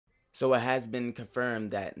So it has been confirmed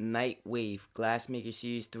that Nightwave Glassmaker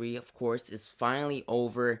Series 3, of course, is finally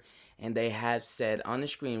over, and they have said on the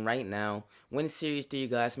screen right now, when Series 3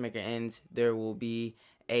 Glassmaker ends, there will be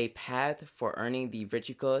a path for earning the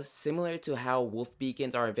Vitrica, similar to how wolf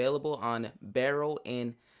beacons are available on Barrel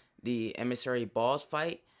in the Emissary boss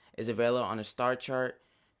fight, is available on a star chart.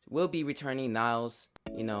 Will be returning Niles,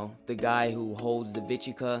 you know, the guy who holds the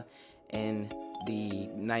Vitrica and the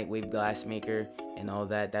Nightwave Glassmaker and all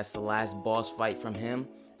that. That's the last boss fight from him,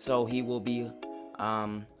 so he will be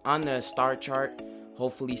on the star chart,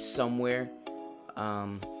 hopefully somewhere,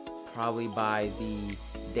 probably by the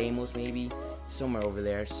Deimos, maybe somewhere over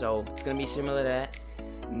there. So it's gonna be similar to that.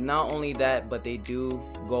 Not only that, but they do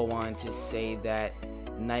go on to say that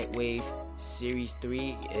Nightwave Series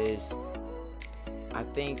 3 is, I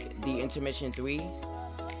think, the Intermission 3.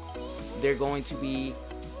 They're going to be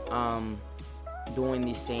doing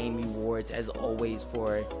the same rewards as always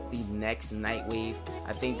for the next Nightwave.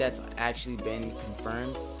 I think that's actually been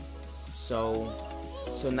confirmed. So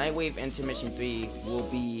Nightwave Intermission 3 will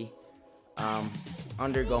be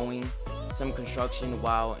undergoing some construction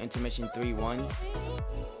while Intermission 3 runs.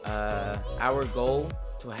 Our goal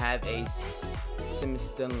to have a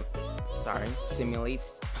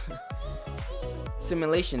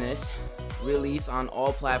simulationist release on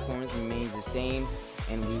all platforms remains the same,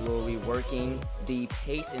 and we will be working the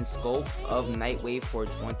pace and scope of Nightwave for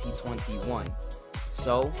 2021.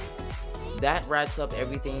 So that wraps up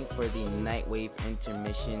everything for the Nightwave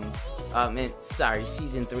Intermission,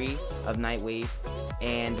 Season 3 of Nightwave,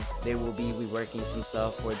 and they will be reworking some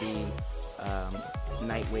stuff for the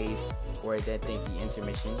Nightwave, or I think the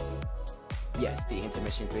Intermission. Yes, the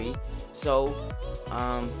Intermission 3. So,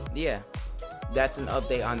 yeah, that's an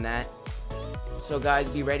update on that. So guys,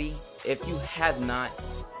 be ready. If you have not,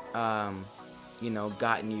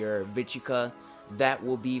 gotten your Vitrica, that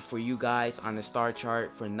will be for you guys on the star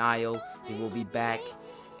chart for Nile. He will be back.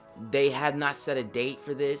 They have not set a date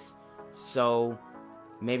for this, so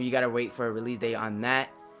maybe you gotta wait for a release date on that.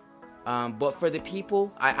 But for the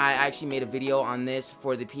people, I actually made a video on this.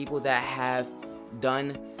 For the people that have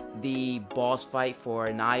done the boss fight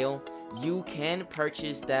for Nile, you can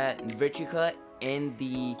purchase that Vitrica in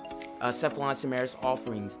the Cephalon Samaris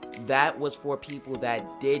offerings. That was for people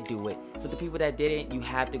that did do it. For the people that didn't, you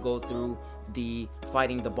have to go through the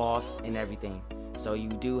fighting the boss and everything. So you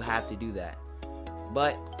do have to do that.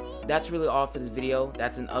 But that's really all for this video.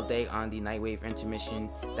 That's an update on the Nightwave Intermission.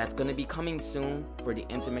 That's going to be coming soon for the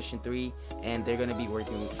Intermission 3, and they're going to be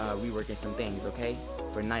reworking some things, okay,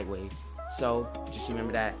 for Nightwave. So just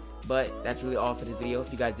remember that. But that's really all for this video.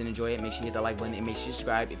 If you guys did enjoy it, make sure you hit the like button and make sure you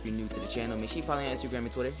subscribe if you're new to the channel. Make sure you follow me on Instagram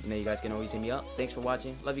and Twitter. You know you guys can always hit me up. Thanks for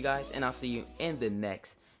watching. Love you guys, and I'll see you in the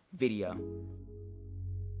next video.